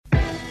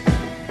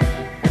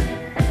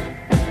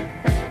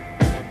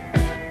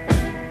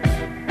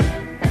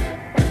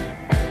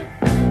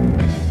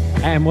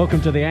And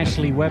welcome to the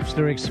Ashley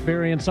Webster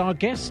Experience. Our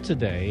guest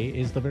today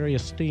is the very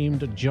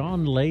esteemed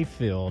John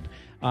Layfield.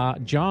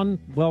 John,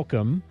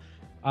 welcome.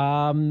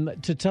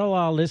 To tell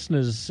our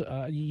listeners,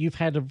 you've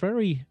had a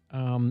very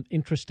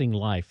interesting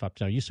life up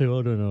to now. You say, oh,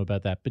 I don't know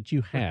about that, but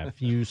you have.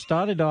 You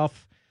started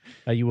off,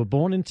 you were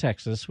born in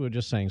Texas. We were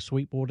just saying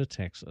Sweetwater,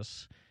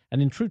 Texas.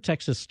 And in true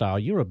Texas style,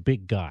 you're a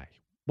big guy.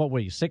 What were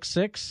you,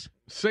 6'6"?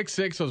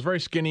 6'6". I was very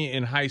skinny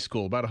in high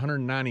school, about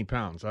 190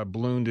 pounds. I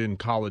ballooned in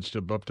college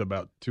to up to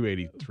about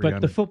 280, 300.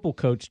 But the football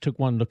coach took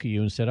one look at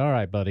you and said, all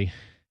right, buddy,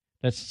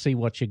 let's see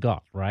what you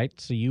got, right?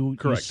 So you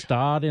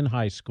start in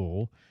high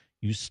school.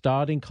 You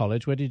start in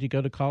college. Where did you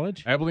go to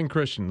college? Abilene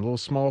Christian, a little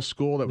small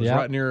school that was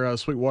right near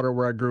Sweetwater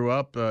where I grew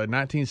up.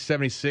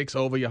 1976,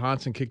 Ova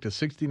Johansson kicked a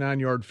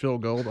 69-yard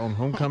field goal on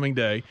homecoming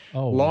day,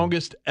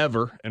 longest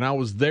ever, and I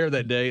was there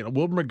that day.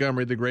 Wilbur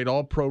Montgomery, the great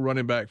all-pro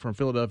running back from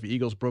Philadelphia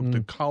Eagles, broke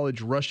the college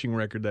rushing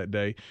record that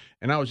day,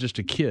 and I was just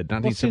a kid,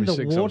 1976. What's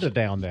in the water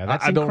down there?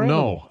 That's I don't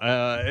know.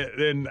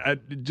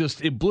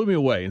 It blew me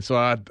away, and so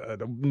I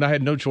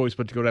had no choice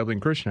but to go to Abilene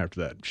Christian after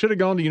that. Should have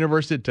gone to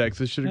University of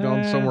Texas, should have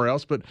gone somewhere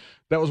else, but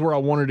that was where I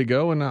wanted to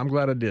go, and I'm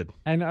glad I did.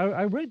 And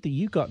I read that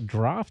you got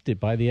drafted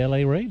by the LA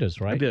Raiders,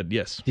 right? I did,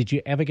 yes. Did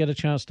you ever get a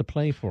chance to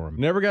play for them?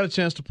 Never got a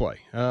chance to play.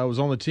 I was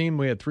on the team.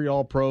 We had 3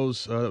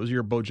 All-Pros. That was the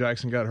year Bo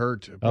Jackson got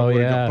hurt.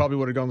 Probably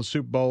would have gone to the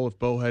Super Bowl if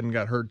Bo hadn't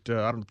got hurt.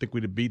 I don't think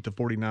we'd have beat the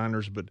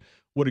 49ers, but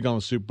would have gone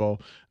to the Super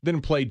Bowl. Then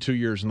played 2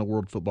 years in the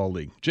World Football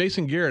League.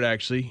 Jason Garrett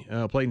actually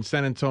played in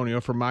San Antonio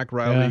for Mike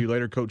Riley, who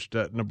later coached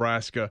at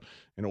Nebraska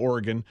and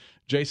Oregon.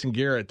 Jason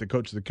Garrett, the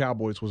coach of the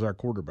Cowboys, was our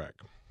quarterback.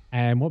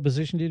 And what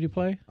position did you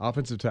play?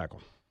 Offensive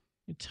tackle.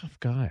 You're a tough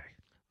guy.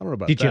 I don't know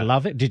about that. Did you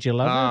love it? Did you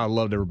love it? I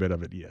loved every bit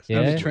of it, yes.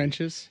 In the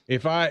trenches?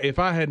 If I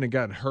hadn't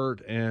gotten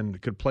hurt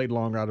and could play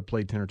longer, I'd have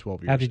played 10 or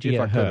 12 years. How did you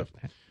get hurt?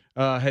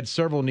 Had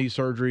several knee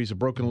surgeries, a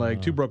broken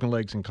leg, 2 broken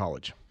legs in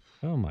college.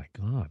 Oh, my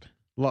God.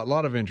 A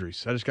lot of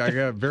injuries. I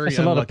got very That's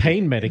a lot of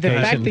pain medication.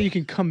 The fact that you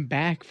can come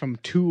back from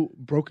 2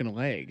 broken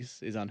legs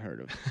is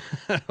unheard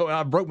of. Well,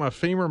 I broke my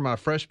femur my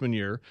freshman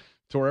year,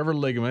 tore every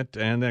ligament,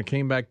 and then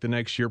came back the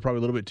next year, probably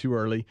a little bit too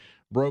early.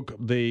 Broke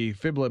the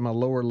fibula in my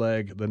lower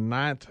leg the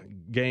 9th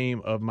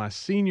game of my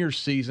senior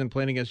season,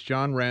 playing against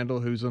John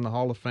Randall, who's in the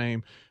Hall of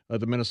Fame of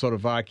the Minnesota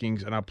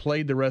Vikings. And I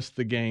played the rest of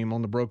the game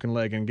on the broken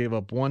leg and gave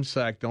up 1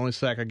 sack, the only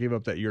sack I gave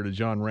up that year to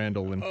John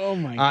Randall. And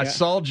I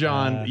saw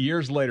John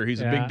years later.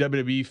 He's a big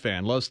WWE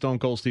fan, loves Stone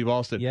Cold Steve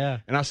Austin. Yeah.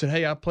 And I said,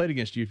 hey, I played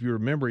against you, if you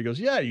remember. He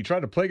goes, yeah, you tried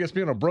to play against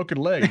me on a broken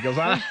leg. He goes,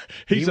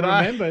 he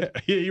remembered.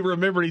 He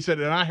remembered. He said,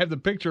 and I have the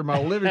picture in my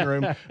living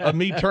room of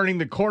me turning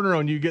the corner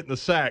on you getting the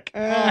sack.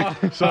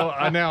 So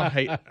I now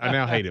hate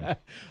him.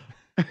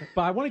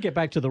 But I want to get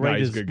back to the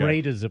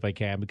Raiders if I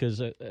can,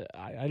 because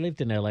I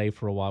lived in L.A.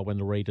 for a while when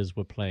the Raiders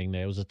were playing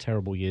there. It was a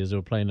terrible year. They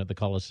were playing at the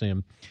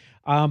Coliseum.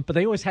 But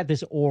they always had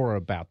this aura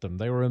about them.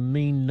 They were a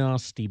mean,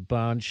 nasty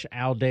bunch.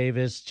 Al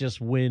Davis, just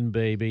win,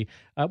 baby.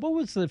 What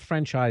was the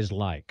franchise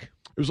like?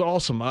 It was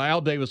awesome. Al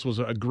Davis was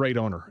a great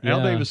owner. Yeah.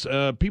 Al Davis,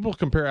 people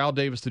compare Al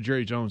Davis to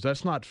Jerry Jones.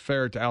 That's not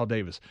fair to Al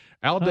Davis.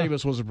 Al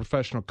Davis was a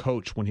professional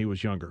coach when he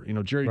was younger. You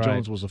know, Jerry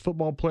Jones was a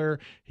football player.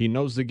 He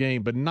knows the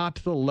game, but not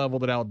to the level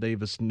that Al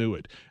Davis knew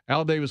it.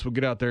 Al Davis would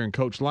get out there and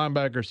coach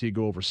linebackers. He'd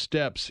go over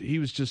steps. He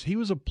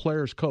was a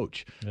player's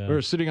coach. Yeah. We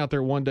were sitting out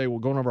there one day, we're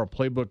going over our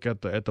playbook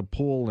at the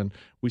pool, and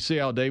we see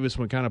Al Davis.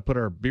 We kind of put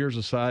our beers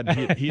aside.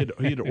 He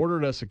had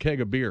ordered us a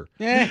keg of beer.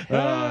 He's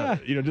a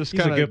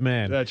good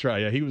man. That's right.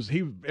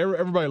 Yeah,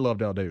 everybody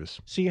loved Al Davis.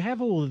 So you have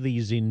all of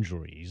these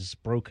injuries,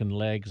 broken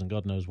legs, and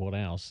God knows what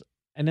else.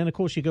 And then, of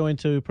course, you go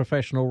into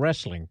professional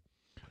wrestling.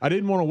 I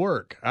didn't want to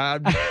work. I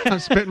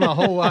spent my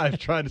whole life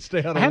trying to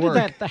stay out of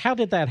work. How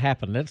did that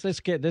happen?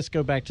 Let's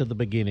go back to the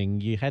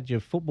beginning. You had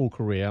your football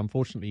career.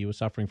 Unfortunately, you were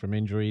suffering from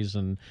injuries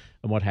and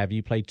what have you.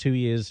 You played 2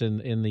 years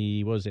in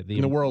the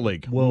World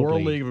League,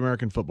 World League of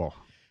American Football.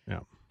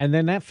 Yeah. And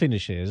then that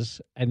finishes,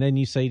 and then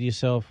you say to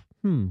yourself,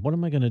 what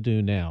am I going to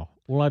do now?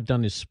 All I've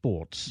done is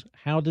sports.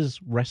 How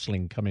does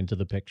wrestling come into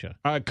the picture?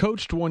 I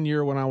coached 1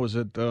 year when I was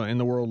in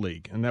the World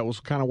League, and that was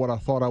kind of what I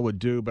thought I would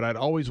do, but I'd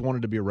always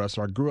wanted to be a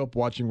wrestler. I grew up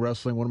watching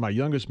wrestling. One of my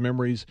youngest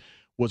memories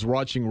was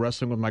watching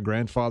wrestling with my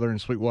grandfather in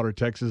Sweetwater,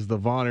 Texas, the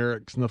Von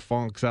Erichs and the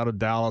Funks out of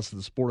Dallas, the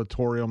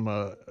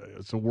Sportatorium.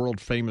 It's a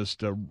world-famous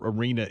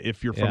arena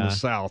if you're from the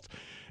South.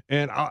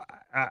 And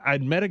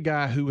I'd met a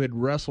guy who had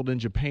wrestled in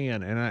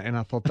Japan, and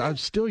I thought, I'm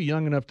still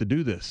young enough to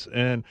do this.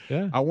 And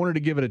I wanted to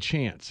give it a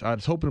chance. I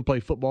was hoping to play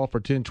football for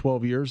 10,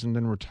 12 years and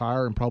then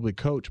retire and probably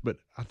coach. But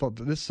I thought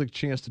this is a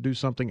chance to do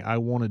something I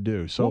want to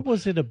do. So what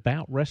was it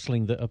about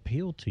wrestling that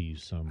appealed to you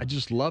so much? I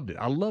just loved it.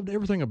 I loved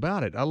everything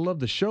about it. I loved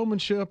the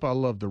showmanship. I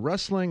loved the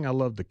wrestling. I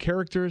loved the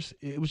characters.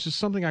 It was just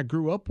something I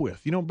grew up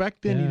with. You know,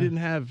 back then you didn't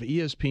have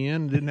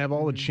ESPN, didn't have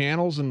all the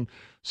channels, and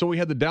so we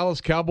had the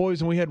Dallas Cowboys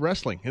and we had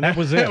wrestling. And that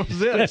was it. That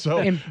was it.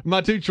 So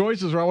my 2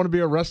 choices were I want to be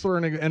a wrestler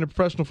and a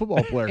professional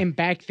football player. And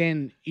back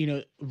then,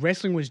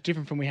 wrestling was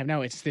different from what we have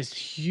now. It's this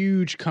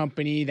huge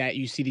company that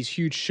you see these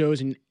huge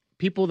shows, and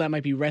people that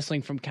might be wrestling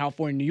from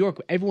California, New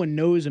York, everyone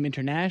knows them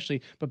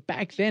internationally. But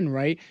back then,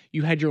 right,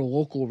 you had your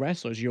local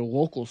wrestlers, your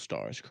local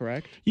stars,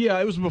 correct? Yeah,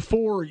 it was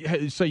before,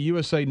 say,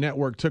 USA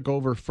Network took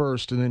over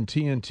first, and then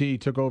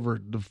TNT took over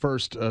the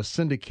first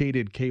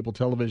syndicated cable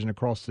television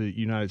across the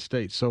United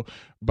States. So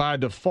by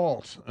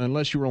default,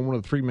 unless you were on one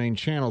of the three main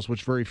channels,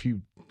 which very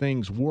few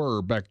things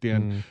were back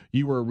then,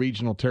 you were a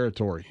regional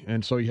territory.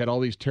 And so you had all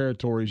these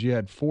territories. You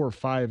had 4 or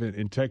 5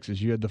 in Texas.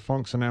 You had the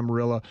Funks in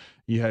Amarillo.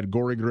 You had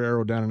Gory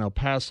Guerrero down in El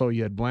Paso.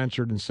 You had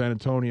Blanchard in San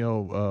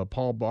Antonio,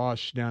 Paul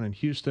Bosch down in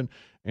Houston,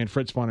 and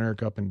Fritz von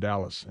Erich up in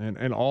Dallas.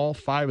 And all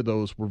 5 of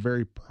those were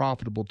very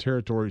profitable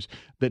territories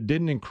that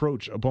didn't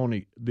encroach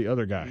upon the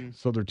other guy.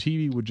 So their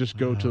TV would just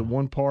go to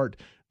one part,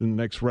 then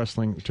the next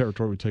wrestling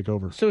territory would take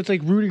over. So it's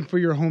like rooting for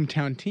your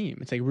hometown team.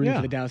 It's like rooting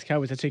for the Dallas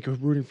Cowboys. That's like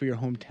rooting for your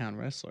hometown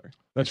wrestler.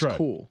 That's right.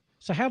 Cool.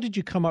 So how did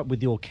you come up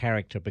with your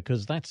character?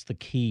 Because that's the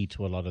key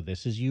to a lot of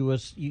this. Is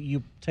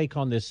you take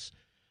on this,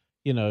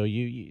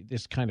 you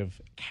this kind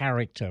of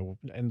character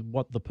and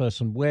what the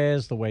person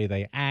wears, the way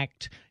they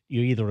act.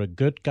 You're either a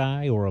good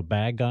guy or a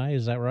bad guy.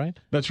 Is that right?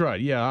 That's right.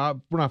 Yeah.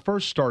 When I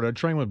first started, I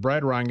trained with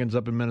Brad Reingans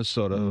up in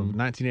Minnesota,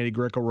 1980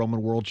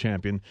 Greco-Roman world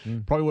champion.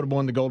 Probably would have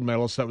won the gold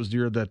medalist. That was the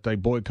year that they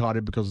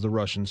boycotted because of the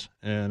Russians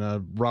and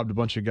robbed a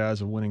bunch of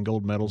guys of winning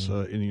gold medals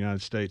in the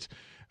United States.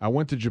 I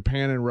went to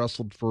Japan and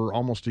wrestled for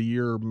almost a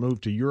year,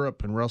 moved to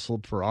Europe and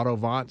wrestled for Otto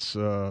Vance,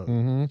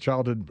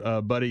 childhood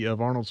buddy of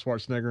Arnold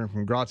Schwarzenegger and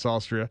from Graz,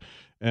 Austria.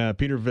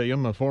 Peter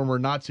William, a former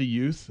Nazi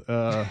youth.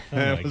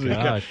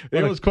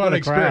 It was quite an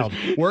experience.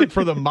 Worked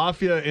for the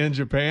mafia in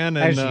Japan.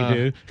 And, as you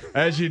do.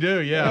 As you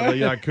do, yeah. The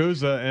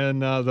Yakuza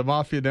and the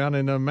mafia down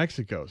in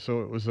Mexico.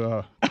 So it was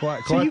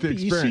quite the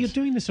experience. So you're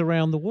doing this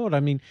around the world. I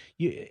mean,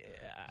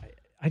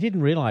 I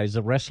didn't realize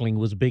that wrestling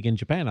was big in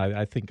Japan.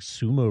 I think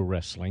sumo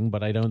wrestling,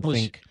 but I don't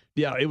think...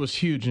 Yeah, it was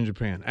huge in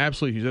Japan.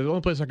 Absolutely huge. It was the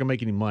only place I could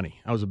make any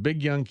money. I was a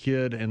big young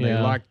kid, and they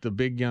liked the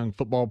big young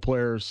football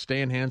players.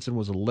 Stan Hansen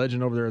was a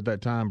legend over there at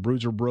that time,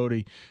 Bruiser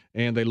Brody,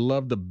 and they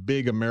loved the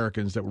big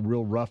Americans that were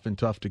real rough and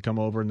tough to come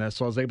over. And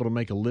so I was able to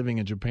make a living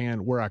in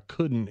Japan where I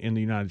couldn't in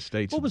the United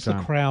States. What was the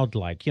crowd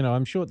like?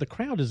 I'm sure the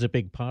crowd is a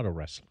big part of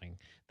wrestling.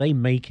 They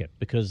make it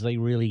because they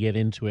really get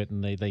into it,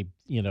 and they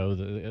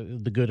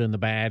the good and the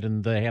bad,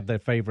 and they have their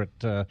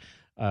favorite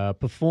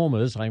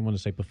performers. I want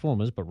to say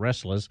performers, but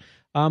wrestlers.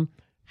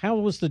 How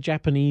was the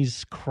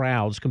Japanese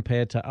crowds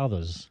compared to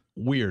others?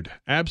 Weird.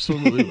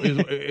 Absolutely.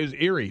 It was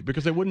eerie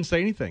because they wouldn't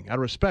say anything out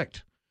of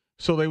respect.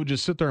 So they would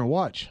just sit there and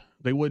watch.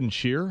 They wouldn't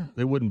cheer.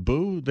 They wouldn't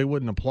boo. They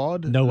wouldn't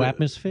applaud. No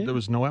atmosphere? There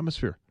was no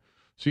atmosphere.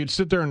 So you'd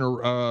sit there in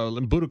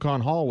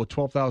Budokan Hall with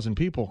 12,000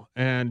 people,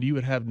 and you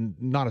would have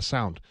not a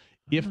sound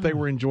if they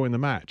were enjoying the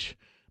match.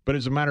 But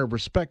it's a matter of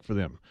respect for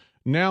them.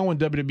 Now when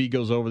WWE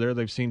goes over there,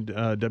 they've seen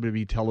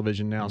WWE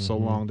television now so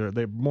long,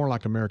 they're more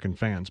like American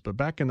fans. But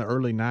back in the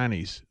early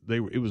 90s,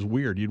 it was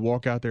weird. You'd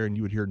walk out there and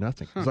you would hear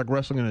nothing. It's like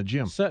wrestling in a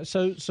gym.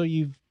 So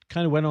you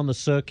kind of went on the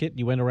circuit.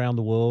 You went around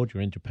the world.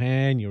 You're in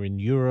Japan. You're in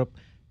Europe.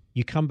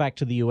 You come back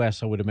to the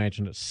U.S., I would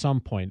imagine, at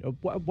some point.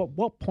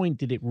 What point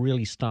did it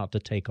really start to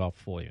take off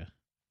for you?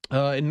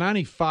 In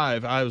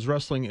 95, I was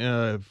wrestling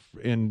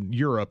in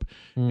Europe,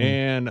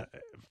 and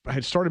I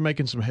had started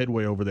making some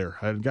headway over there.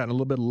 I had gotten a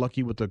little bit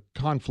lucky with the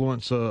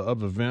confluence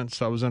of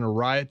events. I was in a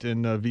riot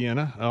in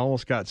Vienna. I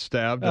almost got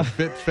stabbed.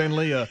 Fit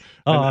Finley, a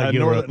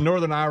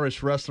Northern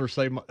Irish wrestler,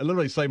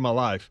 literally saved my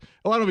life.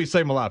 Well, I don't know if he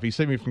saved my life. He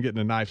saved me from getting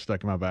a knife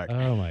stuck in my back.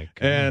 Oh, my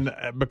God. And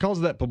because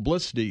of that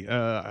publicity,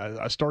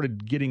 I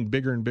started getting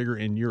bigger and bigger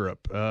in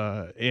Europe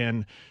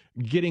and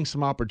getting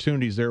some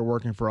opportunities there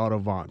working for Otto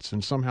Vance.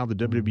 And somehow the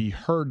WWE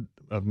heard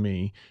of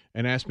me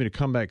and asked me to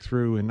come back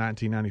through in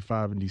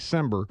 1995 in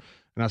December.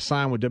 And I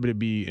signed with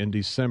WWE in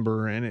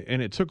December, and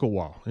it took a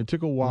while. It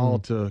took a while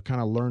to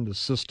kind of learn the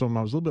system.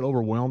 I was a little bit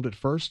overwhelmed at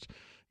first.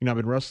 I've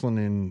been wrestling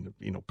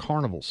in,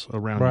 carnivals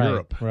around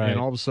Europe. And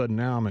all of a sudden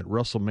now I'm at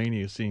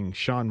WrestleMania seeing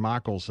Shawn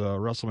Michaels,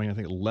 WrestleMania, I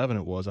think 11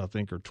 it was, or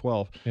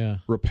 12,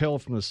 rappel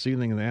from the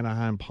ceiling in the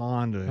Anaheim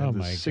Pond. The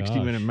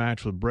 60-minute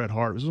match with Bret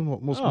Hart. It was the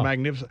most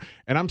magnificent.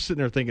 And I'm sitting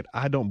there thinking,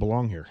 I don't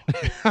belong here.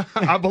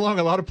 I belong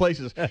a lot of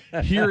places.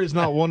 Here is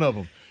not one of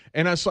them.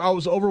 And I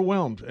was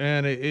overwhelmed,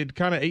 and it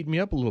kind of ate me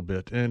up a little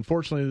bit. And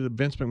fortunately,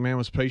 Vince McMahon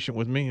was patient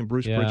with me, and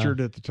Bruce Pritchard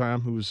at the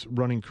time, who was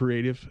running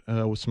creative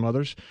with some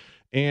others,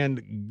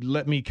 and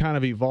let me kind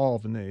of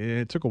evolve, and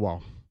it took a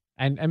while.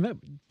 And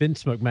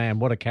Vince McMahon,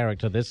 what a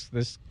character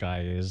this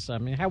guy is. I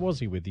mean, how was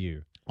he with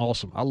you?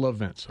 Awesome. I love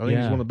Vince. I think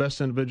he's one of the best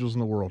individuals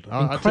in the world.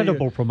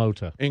 Incredible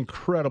promoter.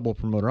 Incredible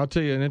promoter. I'll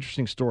tell you an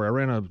interesting story. I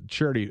ran a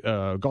charity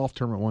golf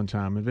tournament one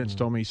time, and Vince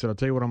told me, he said, I'll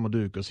tell you what I'm going to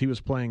do, because he was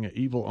playing an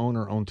evil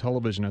owner on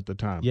television at the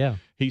time. Yeah.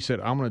 He said,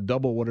 I'm going to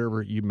double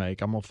whatever you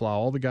make. I'm going to fly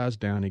all the guys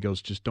down. He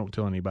goes, just don't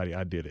tell anybody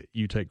I did it.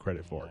 You take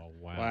credit for it.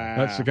 Wow.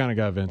 That's the kind of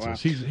guy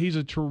Vince is. He's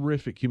a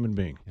terrific human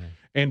being. Yeah.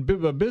 And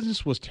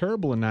business was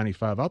terrible in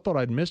 95. I thought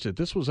I'd missed it.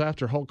 This was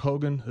after Hulk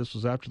Hogan. This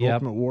was after the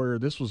Ultimate Warrior.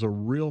 This was a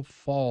real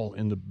fall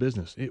in the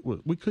business.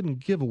 We couldn't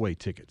give away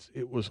tickets.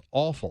 It was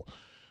awful.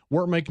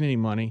 Weren't making any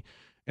money.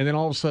 And then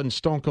all of a sudden,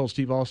 Stone Cold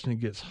Steve Austin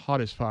gets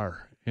hot as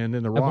fire. And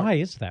then The And Rock. why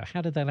is that?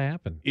 How did that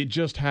happen? It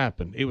just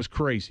happened. It was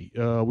crazy.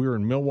 We were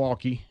in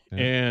Milwaukee,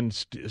 and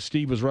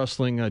Steve was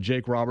wrestling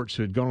Jake Roberts,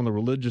 who had gone on the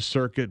religious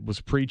circuit, was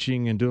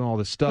preaching and doing all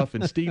this stuff,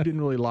 and Steve didn't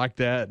really like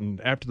that.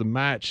 And after the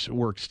match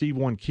where Steve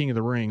won King of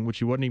the Ring, which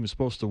he wasn't even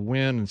supposed to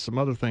win, and some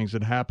other things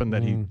that happened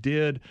that he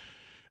did,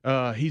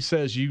 he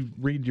says, you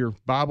read your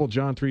Bible,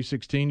 John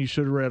 3:16, you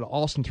should have read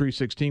Austin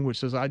 3:16, which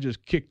says, I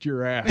just kicked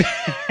your ass.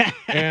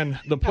 And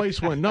the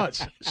place went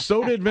nuts.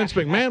 So did Vince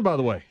McMahon, by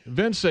the way.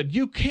 Vince said,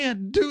 you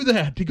can't do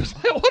that. He goes,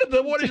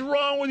 what is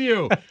wrong with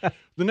you?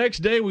 The next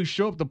day we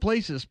show up, the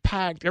place is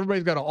packed.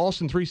 Everybody's got an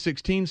Austin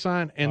 3:16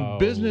 sign, and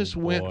business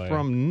went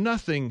from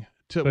nothing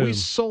to we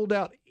sold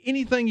out.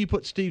 Anything you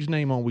put Steve's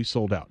name on, we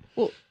sold out.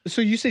 Well,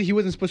 so you said he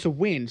wasn't supposed to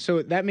win.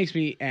 So that makes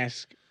me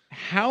ask,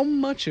 how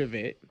much of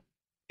it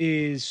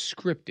is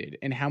scripted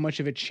and how much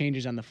of it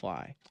changes on the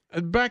fly?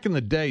 Back in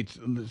the day,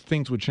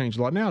 things would change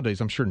a lot. Nowadays,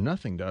 I'm sure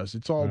nothing does.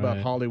 It's all about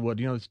Hollywood.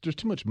 You know, there's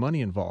too much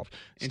money involved.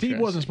 Steve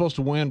wasn't supposed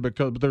to win but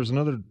there's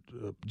another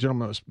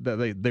gentleman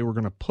that they were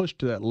going to push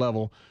to that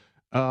level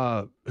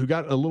who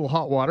got a little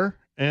hot water,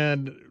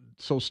 and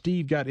so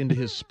Steve got into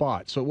his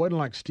spot. So it wasn't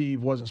like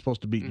Steve wasn't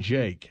supposed to beat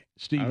Jake.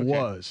 Steve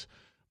was.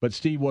 But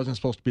Steve wasn't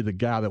supposed to be the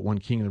guy that won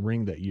King of the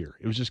Ring that year.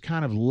 It was just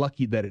kind of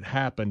lucky that it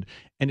happened.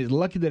 And it's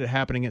lucky that it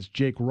happened against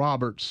Jake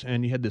Roberts,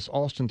 and you had this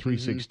Austin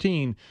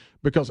 3:16,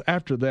 because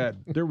after that,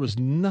 there was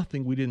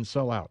nothing we didn't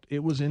sell out.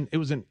 It was an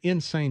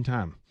insane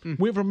time.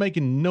 We were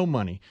making no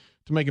money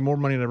to making more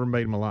money than I ever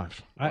made in my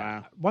life.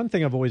 Wow. One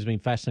thing I've always been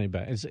fascinated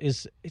about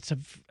is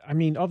I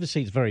mean,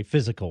 obviously it's very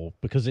physical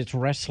because it's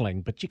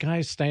wrestling, but you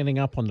guys standing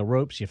up on the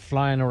ropes, you're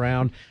flying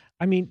around.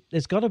 I mean,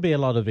 there's got to be a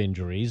lot of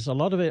injuries. A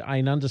lot of it, I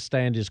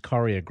understand, is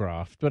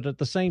choreographed. But at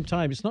the same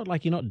time, it's not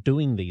like you're not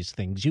doing these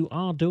things. You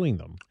are doing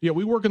them. Yeah,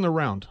 we work in the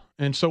round.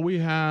 And so we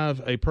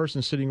have a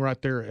person sitting right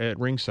there at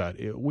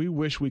ringside. We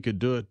wish we could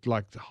do it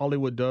like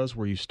Hollywood does,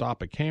 where you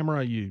stop a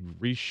camera, you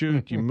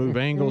reshoot, you move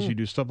angles, you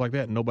do stuff like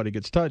that, and nobody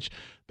gets touched.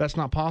 That's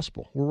not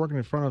possible. We're working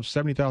in front of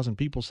 70,000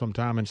 people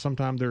sometime, and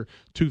sometimes they're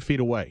 2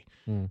 feet away.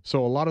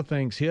 So a lot of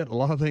things hit, a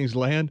lot of things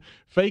land.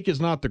 Fake is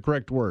not the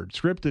correct word.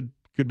 Scripted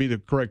could be the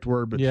correct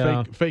word, but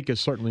fake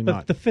is certainly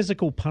not. The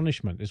physical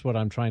punishment is what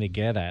I'm trying to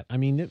get at. I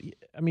mean,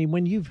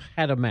 when you've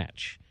had a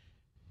match,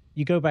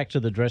 you go back to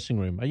the dressing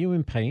room. Are you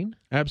in pain?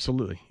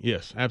 Absolutely,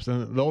 yes,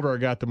 absolutely. The older I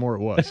got, the more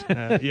it was.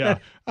 Yeah,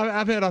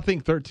 I've had, I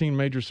think, 13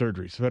 major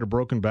surgeries. I've had a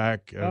broken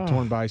back,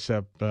 torn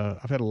bicep.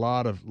 I've had a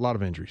lot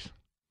of injuries.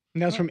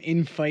 And that's from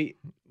in-fight.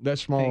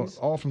 That's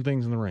all from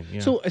things in the ring. Yeah.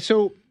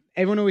 So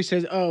everyone always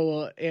says, "Oh,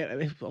 well,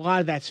 a lot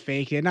of that's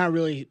fake. They're not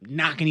really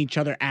knocking each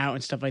other out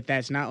and stuff like that.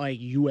 It's not like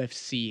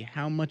UFC."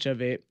 How much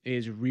of it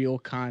is real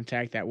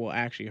contact that will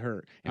actually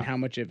hurt, and how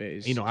much of it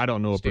is? I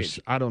don't know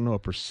I don't know a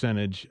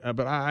percentage,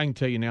 but I can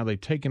tell you now they've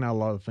taken out a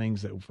lot of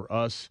things that for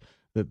us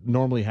that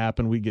normally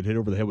happen. We get hit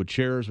over the head with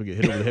chairs. We get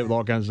hit over the head with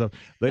all kinds of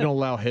stuff. They don't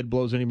allow head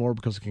blows anymore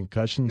because of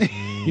concussions.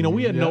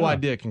 We had no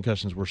idea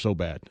concussions were so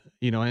bad.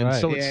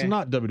 So it's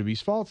not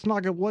WWE's fault.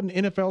 It wasn't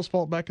NFL's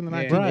fault back in the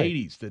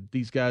 1980s that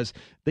these guys,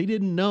 they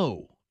didn't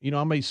know.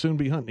 I may soon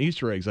be hunting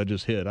Easter eggs I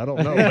just hid. I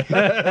don't know.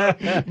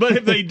 But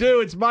if they do,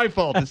 it's my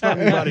fault. It's not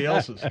anybody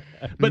else's.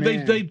 But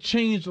they've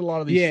changed a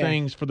lot of these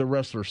things for the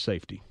wrestler's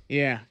safety.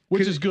 Yeah.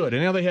 Which is good.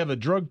 And now they have a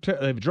drug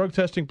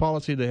testing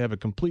policy. They have a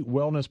complete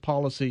wellness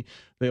policy.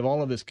 They have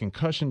all of this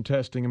concussion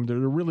testing. I mean, they're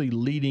really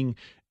leading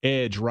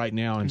edge right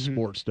now in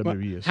sports,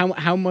 WWE is. How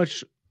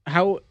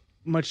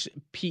much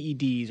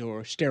PEDs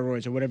or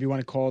steroids or whatever you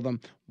want to call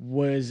them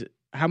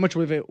how much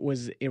of it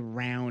was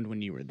around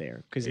when you were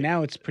there? Because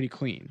now it's pretty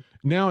clean.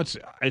 Now it's,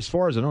 as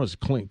far as I know, it's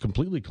clean,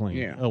 completely clean.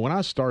 Yeah. When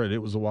I started, it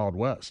was the Wild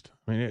West.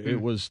 I mean, it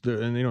was,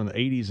 in the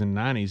 80s and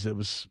 90s, it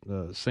was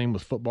same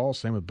with football,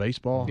 same with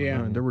baseball.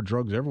 Yeah. There were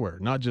drugs everywhere,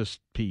 not just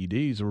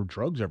PEDs. There were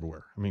drugs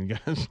everywhere. I mean,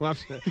 guys,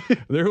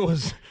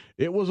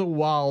 it was a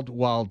wild,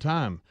 wild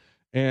time.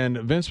 And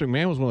Vince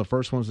McMahon was one of the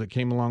first ones that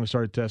came along and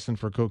started testing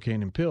for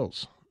cocaine and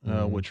pills.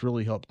 Which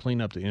really helped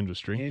clean up the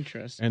industry.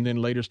 Interesting. And then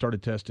later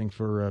started testing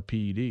for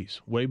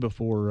PEDs, way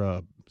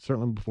before,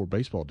 certainly before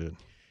baseball did.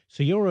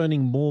 So you're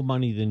earning more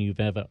money than you've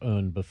ever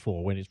earned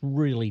before when it's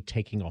really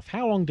taking off.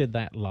 How long did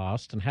that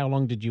last, and how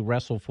long did you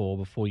wrestle for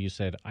before you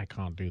said, I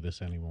can't do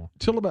this anymore?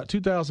 Till about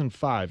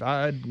 2005.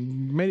 I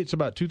made it to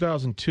about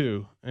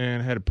 2002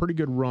 and had a pretty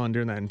good run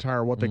during that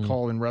entire, what they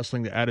call in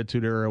wrestling, the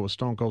Attitude Era with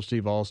Stone Cold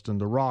Steve Austin,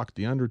 The Rock,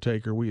 The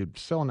Undertaker. We had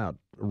selling out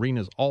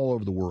arenas all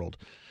over the world.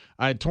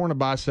 I had torn a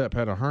bicep,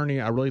 had a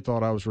hernia. I really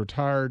thought I was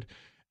retired,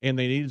 and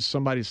they needed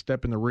somebody to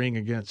step in the ring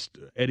against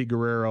Eddie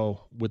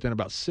Guerrero within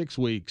about 6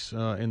 weeks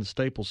in the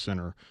Staples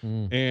Center.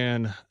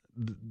 And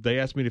they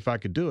asked me if I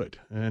could do it.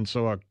 And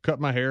so I cut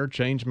my hair,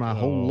 changed my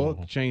whole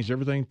look, changed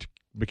everything,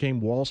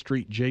 became Wall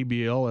Street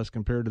JBL as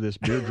compared to this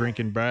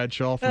beer-drinking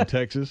Bradshaw from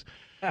Texas.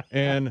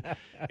 And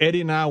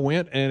Eddie and I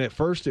went, and at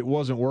first it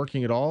wasn't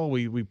working at all.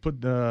 We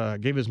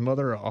gave his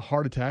mother a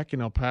heart attack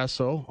in El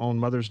Paso on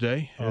Mother's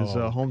Day, his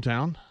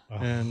hometown.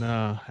 And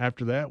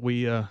after that,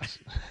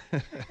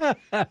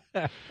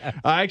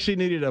 I actually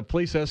needed a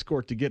police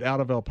escort to get out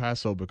of El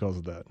Paso because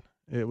of that.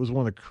 It was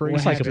one of the It's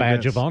craziest. like a badge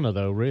events. of honor,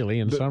 though, really,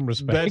 in some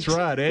respects. That's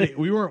right, Eddie.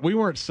 We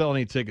weren't selling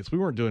any tickets. We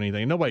weren't doing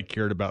anything. Nobody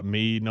cared about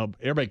me. No,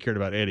 everybody cared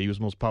about Eddie. He was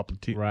the most popular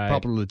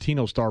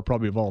Latino star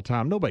probably of all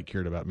time. Nobody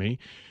cared about me.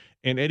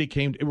 And Eddie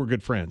came. We're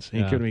good friends.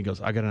 And he came to me and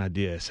goes, "I got an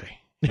idea." I say,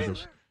 he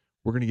goes,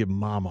 "We're going to give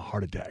Mom a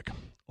heart attack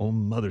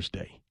on Mother's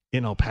Day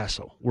in El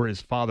Paso, where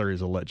his father is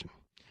a legend."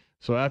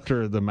 So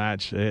after the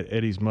match,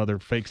 Eddie's mother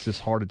fakes this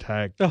heart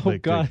attack. Oh,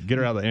 God. They get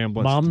her out of the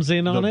ambulance. Mom's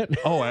in on it?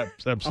 Oh,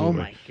 absolutely. Oh,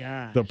 my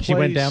God. The She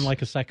went place- down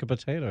like a sack of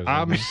potatoes.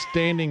 I'm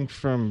standing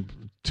from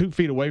 2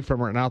 feet away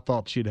from her, and I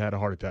thought she'd had a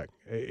heart attack.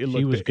 It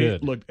She was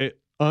good. It looked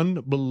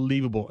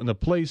unbelievable, and the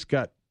place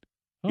got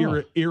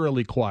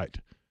eerily quiet.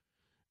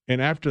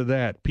 And after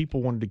that,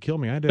 people wanted to kill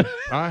me.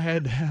 I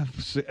had to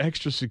have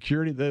extra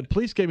security. The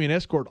police gave me an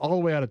escort all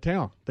the way out of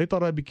town. They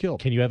thought I'd be killed.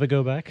 Can you ever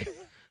go back?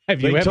 Have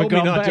They you ever told me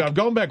gone not back? to. I've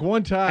gone back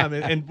one time,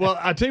 and well,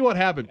 I'll tell you what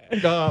happened.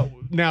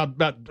 Now,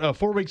 about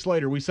 4 weeks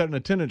later, we set an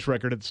attendance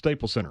record at the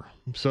Staples Center.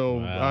 So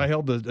I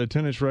held the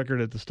attendance record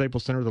at the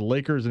Staples Center. The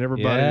Lakers and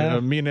everybody, Yeah.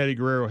 me and Eddie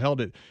Guerrero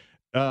held it.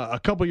 A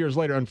couple years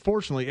later,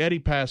 unfortunately, Eddie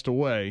passed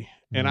away,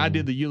 and I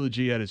did the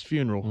eulogy at his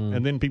funeral.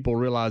 And then people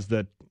realized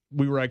that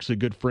we were actually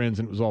good friends,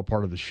 and it was all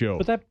part of the show.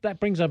 But that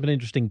brings up an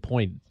interesting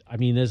point. I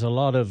mean, there's a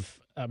lot of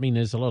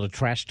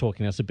trash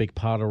talking. That's a big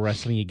part of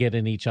wrestling. You get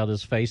in each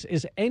other's face.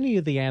 Is any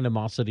of the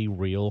animosity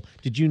real?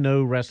 Did you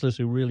know wrestlers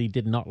who really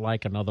did not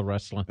like another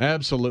wrestler?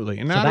 Absolutely.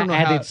 And So I don't that know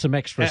added how, some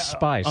extra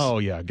spice. Oh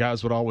yeah,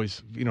 guys would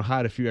always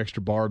hide a few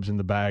extra barbs in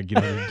the bag,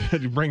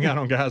 to bring out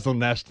on guys on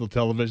national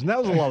television. That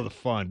was a lot of the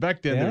fun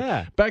back then.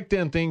 Yeah. Back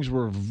then things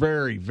were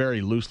very,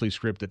 very loosely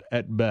scripted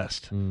at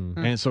best,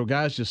 and so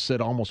guys just said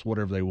almost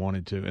whatever they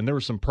wanted to. And there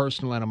was some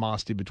personal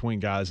animosity between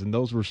guys, and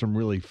those were some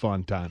really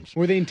fun times.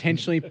 Were they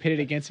intentionally pitted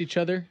against each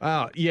other?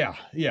 Yeah,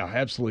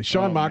 absolutely.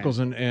 Shawn Michaels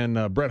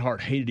and Bret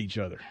Hart hated each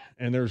other,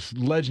 and there's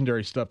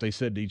legendary stuff they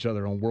said to each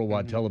other on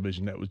worldwide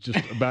television that was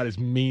just about as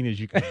mean as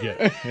you could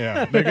get.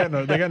 Yeah, they got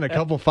in a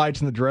couple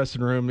fights in the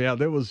dressing room. Yeah,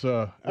 it was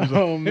a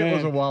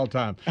wild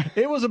time.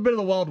 It was a bit of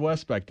the Wild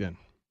West back then.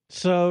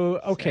 So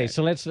okay,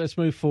 so let's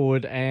move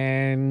forward.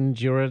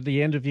 And you're at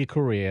the end of your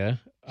career.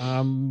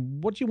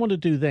 What do you want to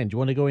do then? Do you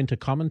want to go into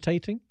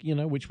commentating?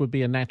 Which would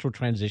be a natural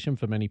transition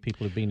for many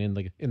people who've been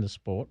in the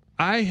sport.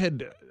 I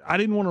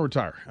didn't want to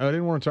retire.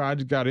 I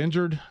just got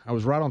injured. I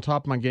was right on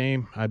top of my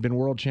game. I'd been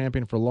world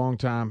champion for a long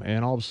time,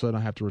 and all of a sudden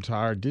I have to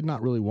retire. Did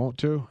not really want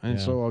to, and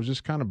so I was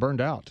just kind of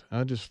burned out.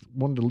 I just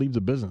wanted to leave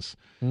the business.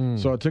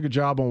 So I took a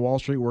job on Wall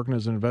Street working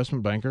as an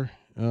investment banker.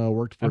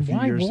 Worked for a few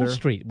years there. Why Wall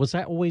Street? Was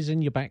that always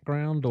in your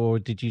background, or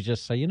did you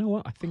just say, you know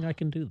what, I think I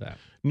can do that?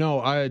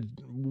 No,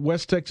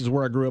 West Texas,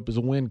 where I grew up, is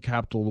a wind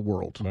capital of the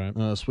world.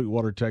 Right.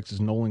 Sweetwater, Texas,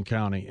 Nolan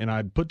County. And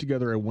I'd put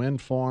together a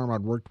wind farm.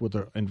 I'd worked with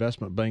an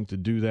investment bank to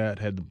do that,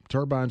 had the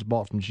turbines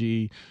bought from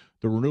GE.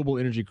 The renewable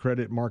energy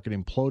credit market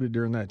imploded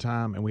during that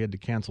time, and we had to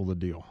cancel the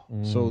deal.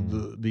 So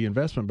the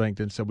investment bank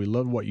then said, we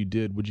love what you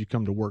did. Would you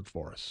come to work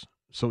for us?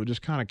 So it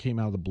just kind of came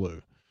out of the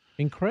blue.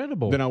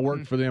 Incredible. Then I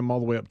worked for them all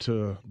the way up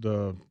to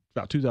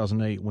about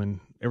 2008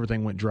 when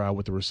everything went dry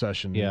with the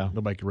recession. Yeah.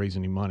 Nobody could raise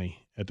any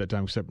money at that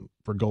time except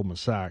for Goldman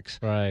Sachs.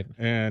 Right.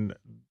 And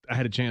I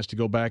had a chance to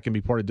go back and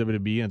be part of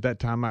WWE. And at that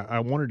time, I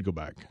wanted to go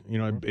back.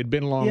 It'd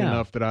been long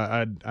enough that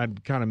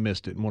I'd kind of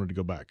missed it and wanted to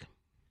go back.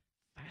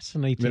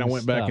 Fascinating. Then I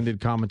went back stuff. and did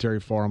commentary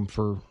for them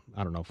for,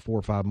 4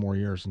 or 5 more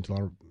years until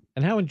I...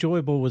 And how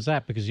enjoyable was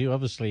that? Because you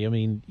obviously,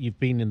 you've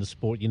been in the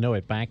sport, you know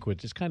it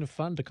backwards. It's kind of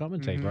fun to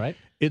commentate, right?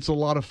 It's a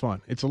lot of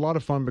fun. It's a lot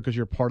of fun because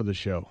you're part of the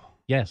show.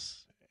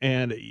 Yes.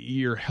 And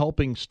you're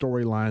helping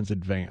storylines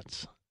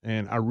advance.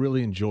 And I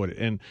really enjoyed it.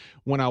 And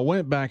when I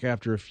went back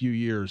after a few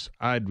years,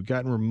 I'd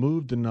gotten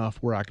removed enough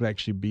where I could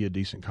actually be a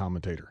decent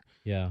commentator.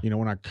 Yeah.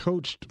 When I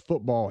coached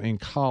football in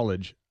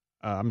college,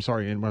 and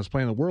when I was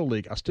playing the World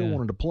League, I still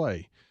wanted to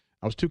play.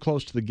 I was too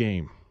close to the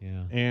game.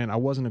 Yeah. And I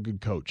wasn't a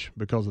good coach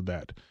because of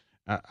that.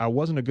 I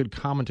wasn't a good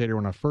commentator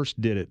when I first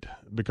did it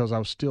because I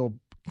was still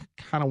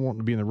kind of wanting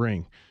to be in the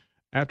ring.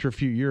 After a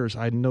few years,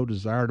 I had no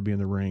desire to be in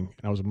the ring,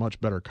 and I was a much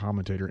better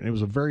commentator. And it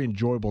was a very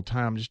enjoyable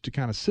time just to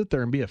kind of sit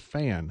there and be a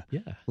fan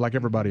like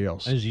everybody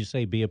else. As you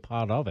say, be a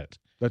part of it.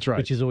 That's right.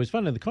 Which is always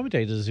fun. And the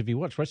commentators, if you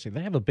watch wrestling,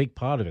 they have a big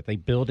part of it. They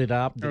build it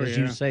up. As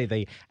you say,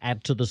 they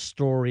add to the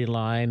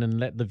storyline and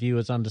let the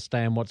viewers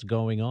understand what's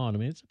going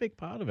on. It's a big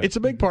part of it. It's a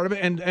big part of it.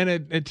 And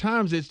at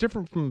times, it's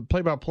different from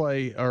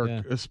play-by-play or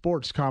a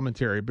sports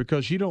commentary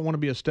because you don't want to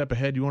be a step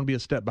ahead. You want to be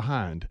a step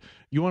behind.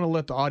 You want to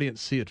let the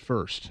audience see it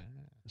first.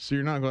 So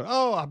you're not going,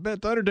 I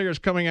bet the Undertaker's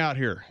coming out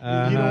here.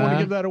 You don't want to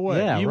give that away.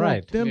 Yeah, you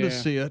right. want them to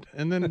see it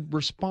and then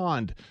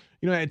respond.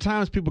 At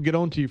times people get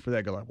on to you for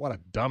that. Go like, what a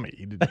dummy.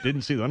 You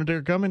didn't see the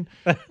Undertaker coming?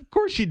 Of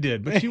course you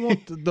did. But you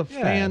want the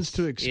fans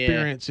to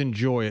experience,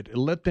 enjoy it.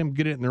 Let them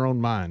get it in their own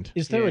mind.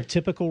 Is there a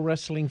typical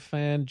wrestling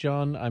fan,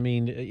 John?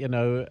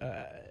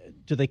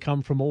 do they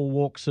come from all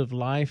walks of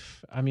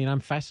life? I mean, I'm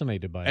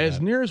fascinated by As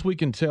that. near as we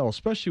can tell,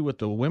 especially with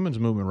the women's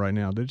movement right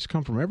now, they just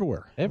come from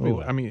everywhere.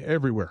 Everywhere. I mean,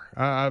 everywhere.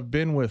 I've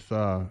been with,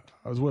 I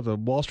was with a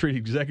Wall Street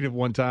executive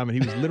one time,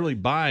 and he was literally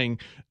buying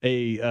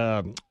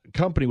a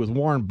company with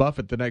Warren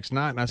Buffett the next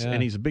night,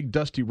 and he's a big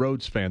Dusty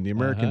Rhodes fan, the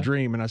American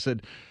Dream. And I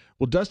said,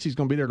 well, Dusty's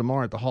going to be there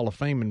tomorrow at the Hall of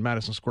Fame in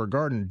Madison Square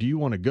Garden. Do you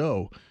want to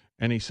go?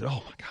 And he said,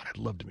 oh, my God, I'd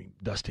love to meet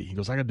Dusty. He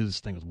goes, I got to do this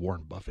thing with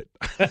Warren Buffett.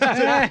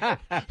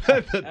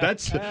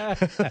 That's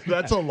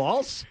a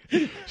loss.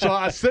 So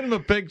I sent him a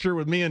picture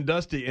with me and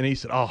Dusty, and he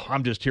said, oh,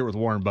 I'm just here with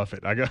Warren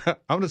Buffett. I'm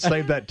going to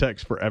save that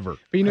text forever.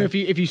 But,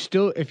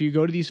 if you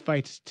go to these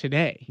fights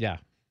today, Yeah.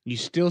 you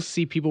still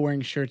see people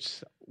wearing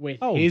shirts with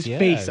Oh, his yes.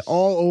 face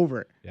all over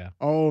it. Yeah.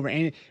 All over.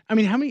 And, I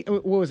mean,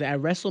 what was it?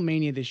 At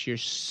WrestleMania this year,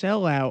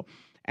 sellout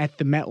at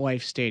the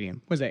MetLife Stadium.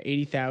 What was that,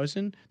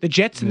 80,000? The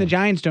Jets and the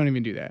Giants don't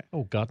even do that.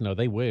 Oh, God, no,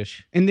 they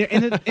wish. And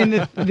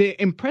the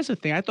impressive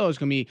thing, I thought it was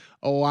going to be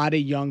a lot of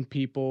young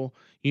people.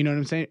 You know what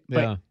I'm saying?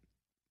 Yeah. But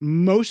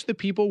most of the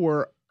people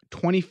were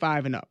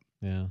 25 and up.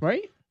 Yeah.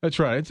 Right? That's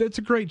right. It's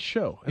a great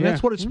show, and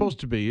that's what it's supposed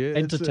to be.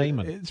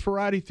 Entertainment. It's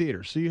variety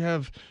theater. So you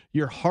have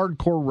your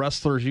hardcore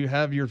wrestlers, you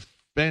have your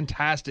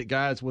fantastic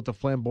guys with the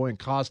flamboyant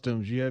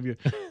costumes, you have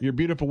your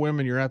beautiful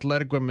women, your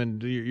athletic women,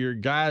 your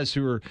guys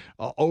who are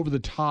over the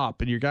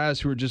top, and your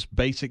guys who are just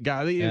basic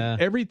guys. Yeah.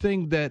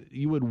 Everything that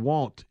you would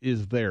want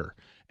is there,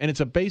 and it's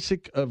a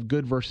basic of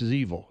good versus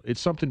evil.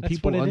 It's something That's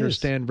people what it is.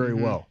 understand very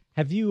well.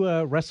 Have you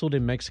wrestled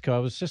in Mexico? I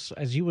was just,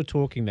 as you were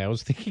talking there, I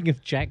was thinking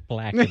of Jack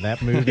Black in that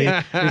movie.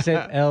 Is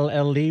it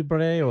El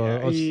Libre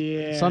or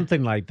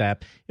something like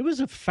that? It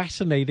was a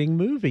fascinating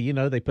movie. You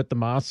know, they put the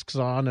masks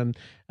on,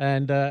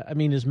 and I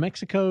mean, is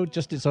Mexico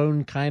just its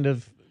own kind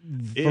of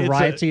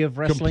variety of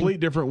wrestling? Complete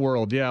different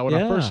world. Yeah. When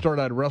I first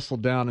started, I'd wrestle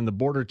down in the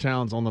border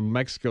towns on the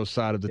Mexico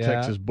side of the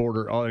Texas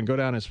border, and go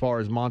down as far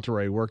as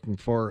Monterrey, working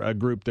for a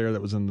group there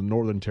that was in the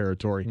Northern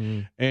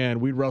Territory.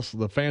 And we'd wrestle.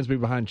 The fans would be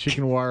behind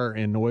chicken wire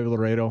in Nuevo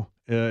Laredo.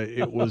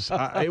 It was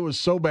it was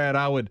so bad.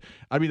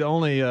 I'd be the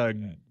only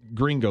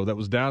gringo that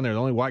was down there, the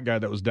only white guy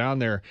that was down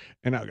there,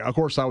 and of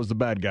course I was the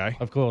bad guy.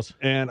 Of course.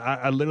 And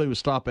I literally would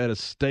stop at a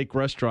steak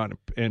restaurant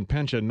and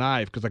pinch a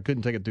knife because I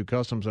couldn't take it through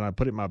customs, and I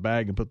put it in my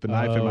bag and put the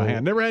knife in my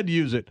hand. Never had to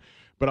use it,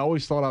 but I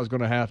always thought I was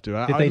going to have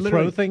to. Did they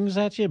throw things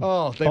at you?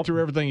 Oh, they threw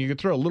everything. You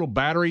could throw little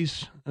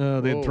batteries.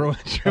 They'd throw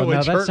at you. Oh,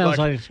 now that sounds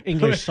like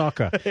English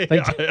soccer.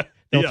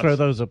 They'll throw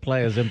those at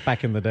players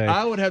back in the day.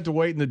 I would have to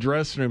wait in the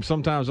dressing room.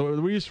 Sometimes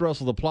we used to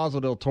wrestle the Plaza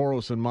del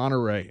Toros in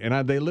Monterrey,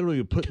 and they literally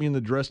would put me in the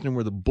dressing room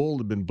where the bull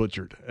had been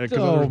butchered because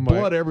there was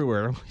blood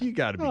everywhere. You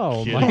got to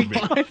be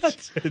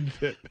kidding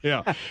me!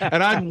 Yeah,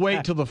 and I'd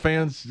wait till the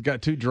fans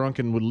got too drunk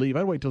and would leave.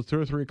 I'd wait till 2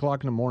 or 3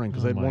 o'clock in the morning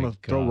because they'd want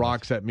to throw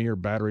rocks at me or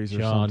batteries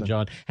or something.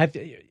 John,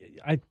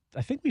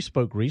 I think we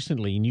spoke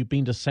recently, and you've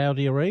been to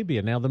Saudi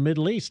Arabia, now the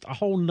Middle East, a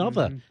whole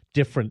nother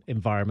different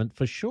environment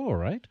for sure,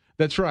 right?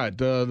 That's right.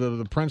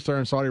 The prince there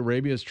in Saudi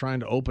Arabia is trying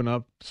to open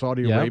up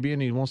Saudi Arabia,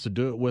 and he wants to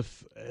do it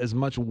with as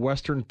much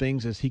Western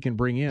things as he can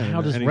bring in.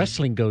 How does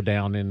wrestling go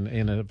down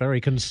in a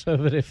very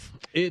conservative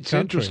It's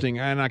country? Interesting,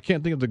 and I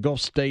can't think of the Gulf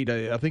state.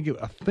 I think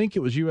it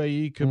was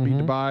UAE, could be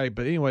Dubai,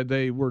 but anyway,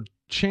 they were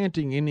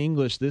chanting in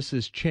English, "This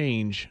is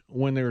change,"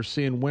 when they were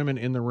seeing women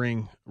in the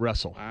ring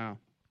wrestle. Wow.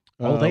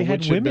 Oh, they had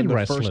which women been the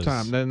wrestlers. first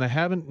time. Then they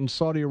haven't in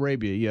Saudi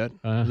Arabia yet.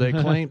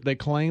 They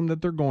claim that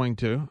they're going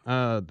to.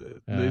 At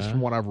least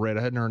from what I've read,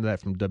 I hadn't heard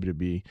that from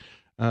WWE.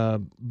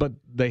 But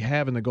they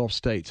have in the Gulf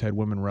states had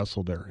women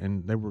wrestle there,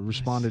 and they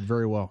responded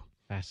very well.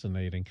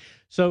 Fascinating.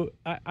 So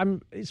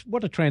it's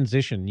what a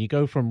transition. You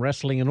go from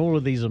wrestling and all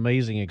of these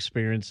amazing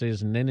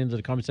experiences, and then into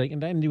the commentating,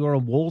 and then you're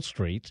on Wall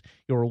Street.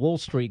 You're a Wall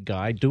Street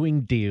guy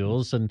doing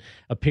deals and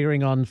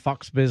appearing on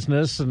Fox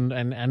Business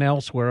and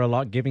elsewhere a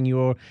lot, giving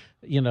your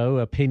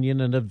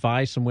opinion and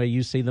advice on where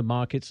you see the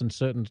markets and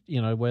certain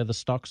where the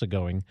stocks are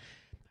going.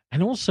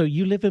 And also,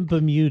 you live in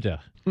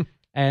Bermuda.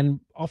 And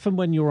often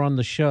when you're on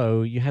the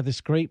show, you have this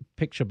great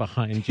picture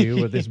behind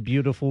you of this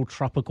beautiful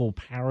tropical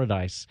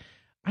paradise.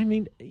 I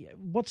mean,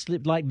 what's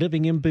it like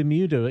living in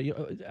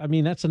Bermuda? I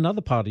mean, that's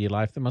another part of your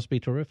life that must be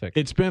terrific.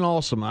 It's been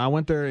awesome. I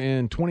went there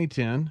in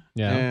 2010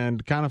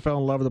 and kind of fell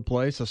in love with the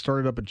place. I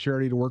started up a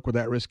charity to work with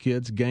at-risk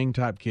kids,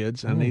 gang-type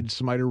kids. I needed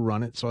somebody to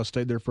run it, so I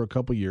stayed there for a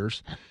couple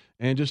years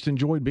and just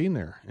enjoyed being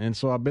there. And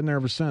so I've been there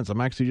ever since. I'm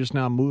actually just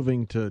now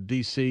moving to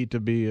D.C. to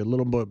be a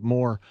little bit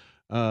more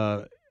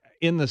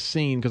in the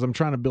scene because I'm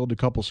trying to build a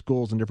couple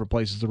schools in different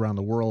places around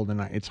the world,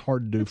 and it's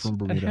hard to do from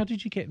Bermuda. And how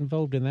did you get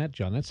involved in that,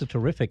 John? That's a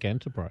terrific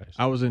enterprise.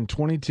 I was in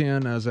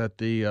 2010. I was at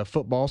the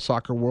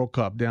Soccer World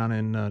Cup down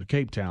in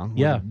Cape Town.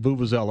 Yeah.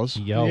 Vuvuzelas.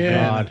 Oh,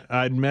 God.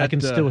 I'd met, I can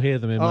still hear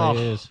them in my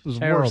ears. It was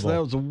terrible. Worst. That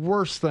was the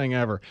worst thing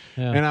ever.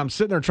 Yeah. And I'm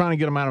sitting there trying to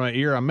get them out of my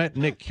ear. I met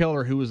Nick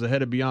Keller, who was the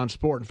head of Beyond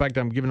Sport. In fact,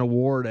 I'm giving an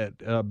award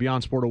at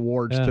Beyond Sport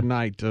Awards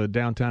tonight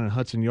downtown in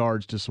Hudson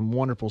Yards to some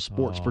wonderful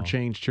Sports for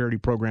Change charity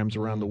programs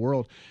around the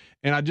world.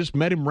 And I just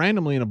met him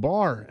randomly in a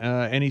bar,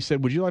 and he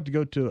said, would you like to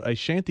go to a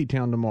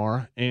shantytown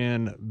tomorrow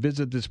and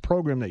visit this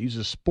program that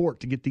uses sport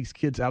to get these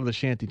kids out of the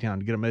shantytown,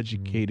 to get them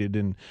educated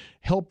and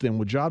help them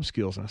with job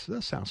skills? And I said,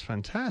 that sounds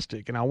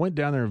fantastic. And I went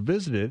down there and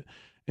visited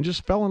and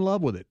just fell in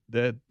love with it.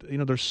 That,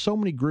 there's so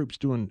many groups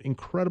doing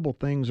incredible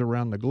things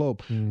around the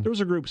globe. There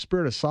was a group,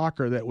 Spirit of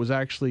Soccer, that was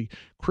actually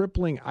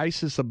crippling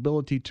ISIS'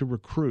 ability to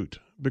recruit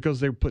because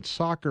they put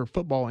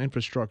football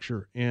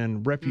infrastructure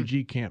in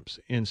refugee camps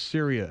in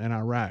Syria and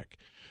Iraq.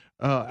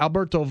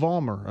 Alberto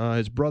Valmer,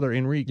 his brother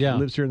Enrique,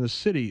 lives here in the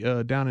city,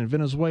 down in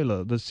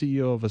Venezuela, the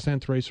CEO of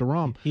Santa Teresa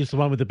Rum. He's the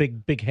one with the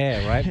big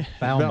hair, right?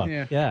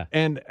 Valmer. Yeah.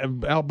 And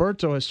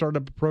Alberto has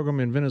started up a program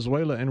in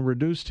Venezuela and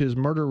reduced his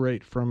murder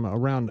rate from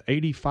around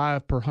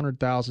 85 per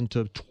 100,000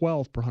 to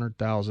 12 per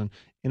 100,000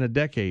 in a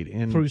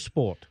decade. Through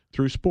sport.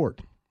 Through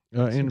sport. In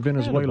incredible.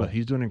 Venezuela.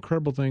 He's doing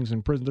incredible things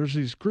in prison. There's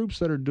these groups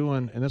that are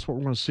doing, and that's what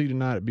we're going to see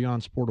tonight at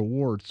Beyond Sport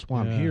Awards. That's why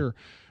I'm here,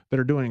 that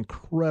are doing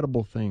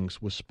incredible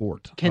things with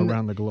sport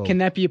around the globe. Can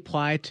that be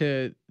applied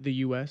to the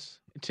U.S.,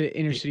 to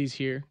inner cities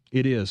here?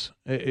 It is.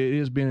 It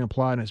is being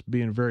applied, and it's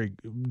being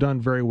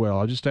done very well.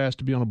 I just asked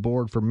to be on a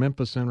board for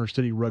Memphis Inner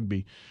City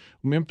Rugby.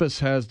 Memphis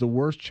has the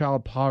worst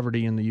child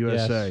poverty in the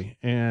USA,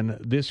 and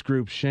this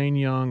group, Shane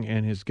Young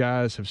and his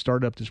guys, have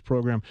started up this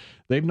program.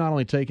 They've not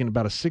only taken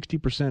about a 60%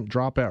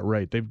 dropout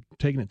rate, they've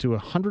taken it to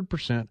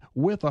 100%,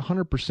 with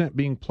 100%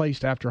 being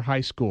placed after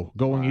high school,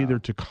 going either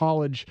to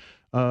college,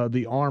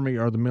 the Army,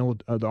 or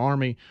the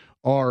Army,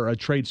 or a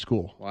trade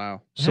school.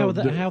 Wow. So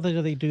how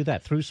do they do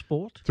that? Through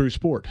sport? Through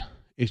sport.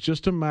 It's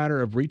just a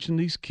matter of reaching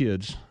these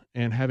kids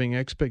and having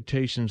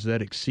expectations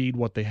that exceed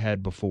what they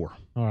had before.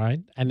 All right.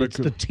 And it's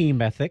the team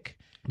ethic.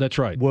 That's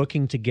right.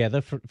 Working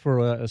together for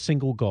a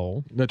single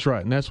goal. That's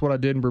right. And that's what I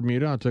did in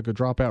Bermuda. I took a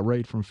dropout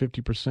rate from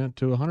 50%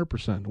 to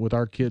 100% with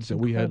our kids that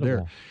we had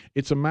there.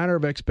 It's a matter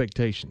of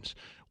expectations.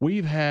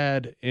 We've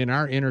had in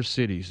our inner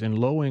cities, in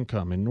low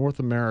income, in North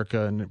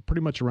America, and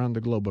pretty much around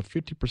the globe, a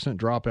 50%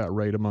 dropout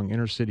rate among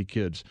inner city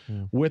kids,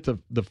 with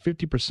the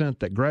 50%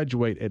 that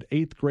graduate at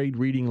 8th grade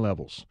reading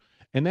levels.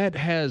 And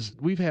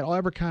we've had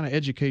every kind of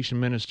education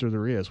minister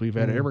there is. We've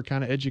had every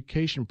kind of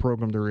education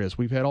program there is.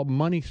 We've had all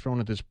money thrown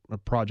at this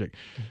project.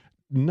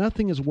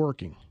 Nothing is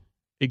working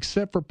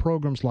except for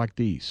programs like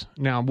these.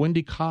 Now,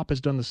 Wendy Kopp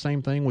has done the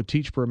same thing with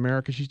Teach for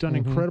America. She's done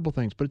incredible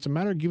things, but it's a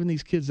matter of giving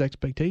these kids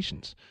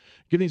expectations.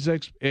 Giving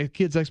these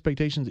kids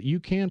expectations that you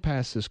can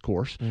pass this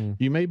course.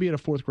 You may be at a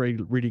 4th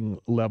grade reading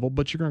level,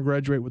 but you're going to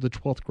graduate with a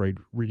 12th grade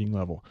reading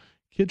level.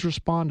 Kids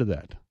respond to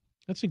that.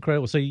 That's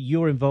incredible. So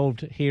you're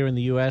involved here in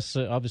the U.S.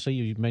 Obviously,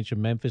 you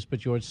mentioned Memphis,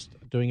 but you're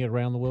doing it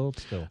around the world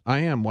still. I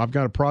am. Well, I've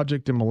got a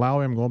project in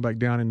Malawi. I'm going back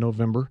down in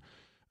November.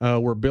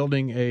 We're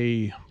building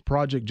a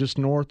project just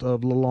north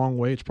of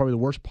Lilongwe. It's probably the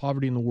worst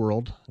poverty in the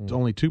world. It's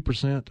only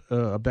 2%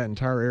 of that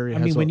entire area.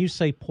 When you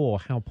say poor,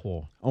 how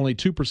poor? Only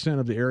 2%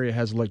 of the area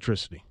has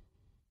electricity.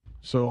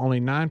 So only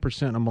 9%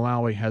 of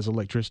Malawi has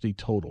electricity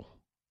total.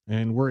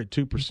 And we're at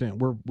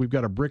 2%. We've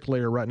got a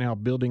bricklayer right now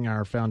building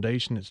our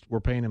foundation. We're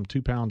paying him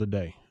 £2 a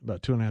day,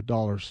 about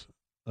 $2.50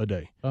 a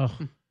day. Oh,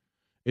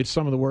 it's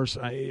some of the worst.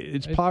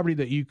 It's poverty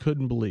that you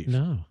couldn't believe.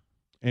 No.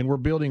 And we're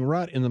building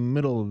right in the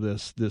middle of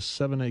this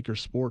 7-acre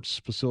sports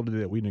facility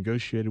that we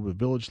negotiated with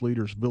village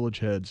leaders, village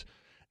heads,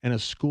 and a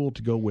school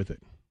to go with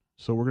it.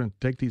 So we're going to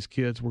take these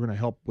kids. We're going to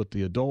help with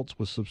the adults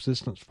with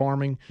subsistence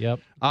farming. Yep.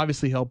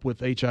 Obviously help with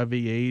HIV,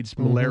 AIDS,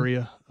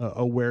 malaria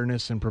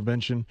awareness and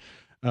prevention.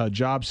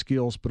 Job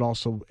skills, but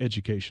also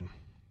education.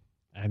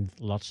 And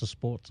lots of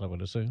sports, I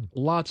would assume.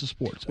 Lots of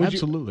sports,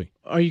 absolutely.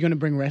 Are you going to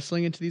bring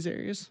wrestling into these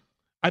areas?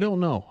 I don't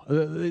know.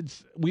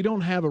 We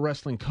don't have a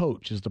wrestling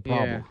coach is the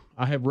problem. Yeah.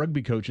 I have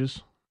rugby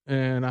coaches,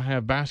 and I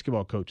have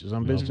basketball coaches.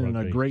 I'm visiting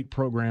a great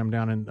program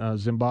down in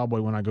Zimbabwe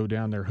when I go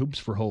down there, Hoops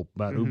for Hope,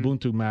 about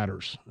Ubuntu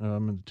Matters.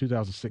 In the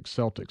 2006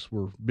 Celtics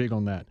were big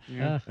on that,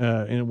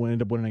 and we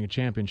ended up winning a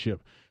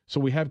championship. So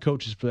we have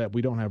coaches for that.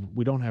 We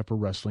don't have for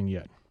wrestling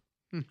yet.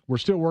 We're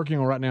still working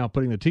on right now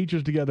putting the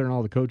teachers together and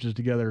all the coaches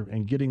together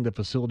and getting the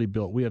facility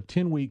built. We have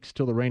 10 weeks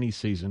till the rainy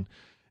season,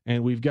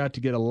 and we've got to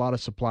get a lot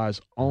of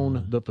supplies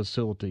on the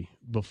facility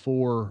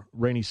before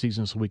rainy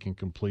season so we can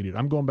complete it.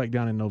 I'm going back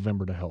down in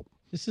November to help.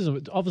 This is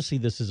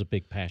a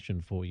big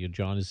passion for you,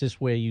 John. Is this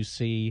where you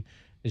see,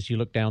 as you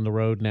look down the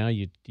road now,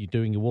 you're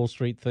doing your Wall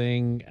Street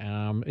thing?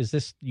 Is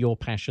this your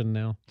passion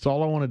now? It's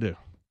all I want to do.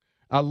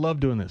 I love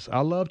doing this. I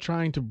love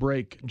trying to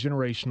break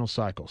generational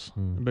cycles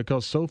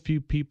because so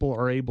few people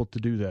are able to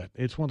do that.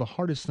 It's one of the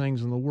hardest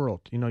things in the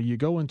world. You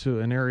go into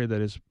an area that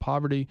is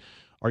poverty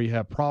or you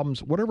have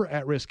problems, whatever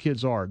at-risk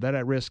kids are, that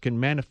at-risk can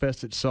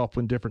manifest itself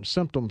in different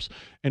symptoms,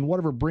 and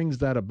whatever brings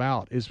that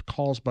about is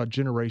caused by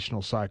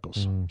generational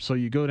cycles. So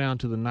you go down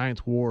to the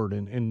 9th Ward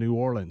in New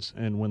Orleans,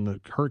 and when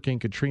the Hurricane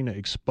Katrina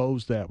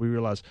exposed that, we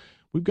realized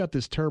we've got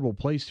this terrible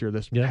place here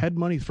that's had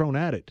money thrown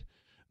at it,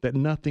 that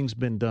nothing's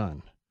been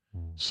done.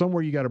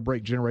 Somewhere you got to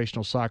break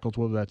generational cycles,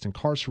 whether that's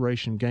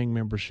incarceration, gang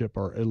membership,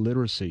 or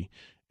illiteracy.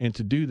 And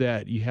to do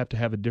that, you have to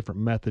have a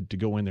different method to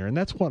go in there. And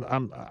that's what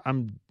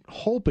I'm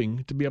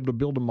hoping to be able to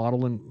build a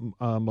model in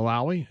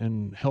Malawi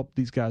and help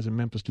these guys in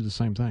Memphis do the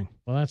same thing.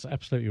 Well, that's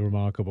absolutely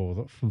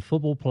remarkable. From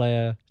football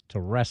player to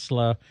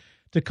wrestler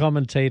to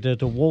commentator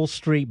to Wall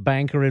Street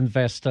banker,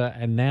 investor,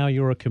 and now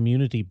you're a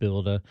community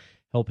builder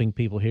helping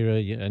people here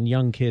and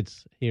young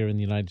kids here in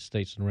the United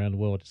States and around the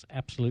world. It's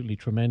absolutely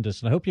tremendous.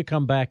 And I hope you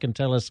come back and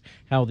tell us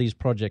how these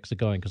projects are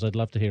going, because I'd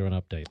love to hear an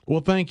update. Well,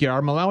 thank you.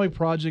 Our Malawi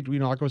project,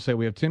 like I say,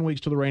 we have 10 weeks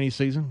to the rainy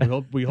season.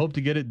 We hope to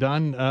get it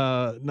done,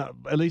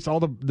 at least all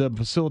the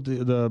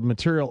facility, the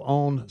material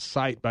on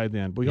site by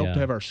then. We hope to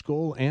have our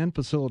school and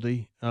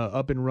facility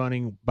up and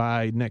running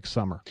by next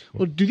summer.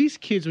 Well, do these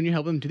kids, when you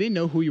help them, do they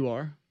know who you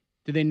are?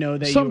 Do they know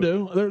that some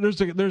do?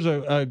 There's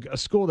a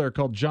school there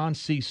called John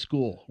C.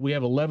 School. We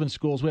have 11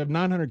 schools. We have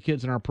 900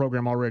 kids in our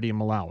program already in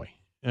Malawi.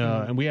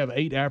 And we have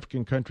 8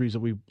 African countries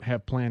that we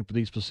have planned for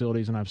these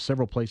facilities, and I have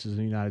several places in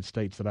the United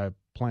States that I've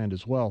planned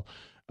as well.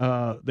 They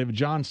have a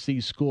John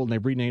C. School, and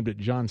they've renamed it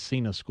John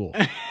Cena School.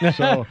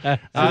 So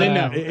they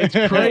know. It's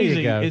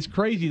crazy. It's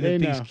crazy that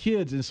these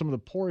kids in some of the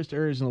poorest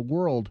areas in the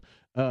world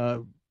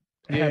have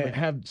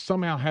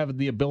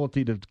the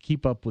ability to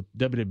keep up with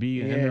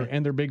WWE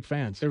and they're big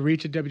fans. The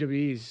reach of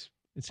WWE is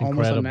it's almost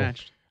incredible.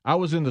 unmatched. I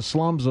was in the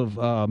slums of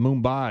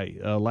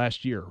Mumbai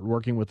last year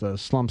working with a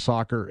slum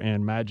soccer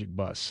and magic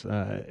bus.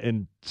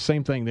 And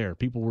same thing there.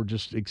 People were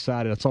just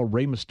excited. I saw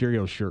Rey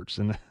Mysterio shirts.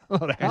 And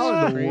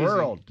how in the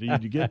world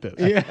did you get this?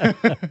 Yeah,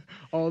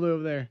 all the way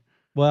over there.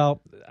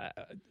 Well,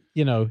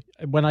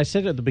 when I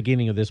said at the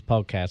beginning of this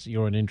podcast,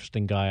 you're an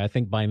interesting guy, I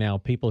think by now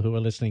people who are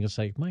listening will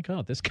say, my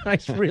God, this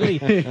guy's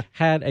really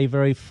had a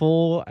very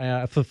full,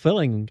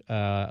 fulfilling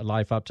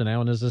life up to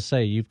now. And as I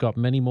say, you've got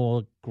many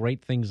more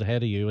great things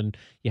ahead of you, and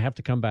you have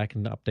to come back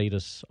and update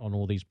us on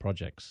all these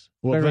projects.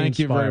 Well, thank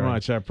you very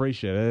much. I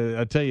appreciate it.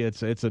 I tell you,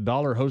 it's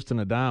 $1 hosting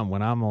a dime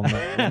when I'm on the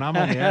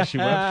Ashley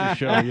Webster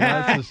show.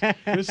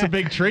 This is a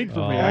big treat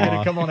for me. I got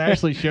to come on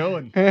Ashley's show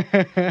and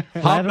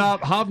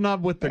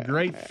hobnob with the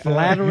great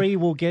flattery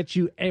will get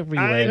you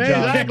everywhere,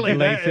 John exactly.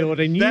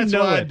 Layfield, and that's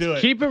know why it. I do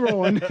it. Keep it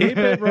rolling. Keep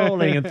it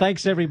rolling. And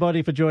thanks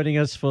everybody for joining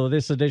us for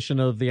this edition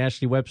of the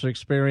Ashley Webster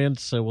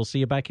Experience. So we'll see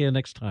you back here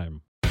next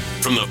time.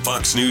 From the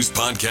Fox News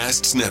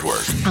Podcasts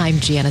Network. I'm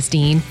Janice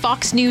Dean,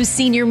 Fox News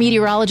senior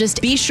meteorologist.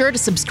 Be sure to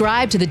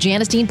subscribe to the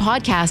Janice Dean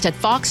podcast at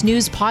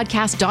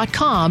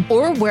foxnewspodcast.com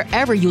or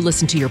wherever you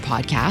listen to your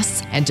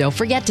podcasts. And don't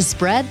forget to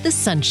spread the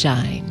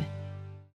sunshine.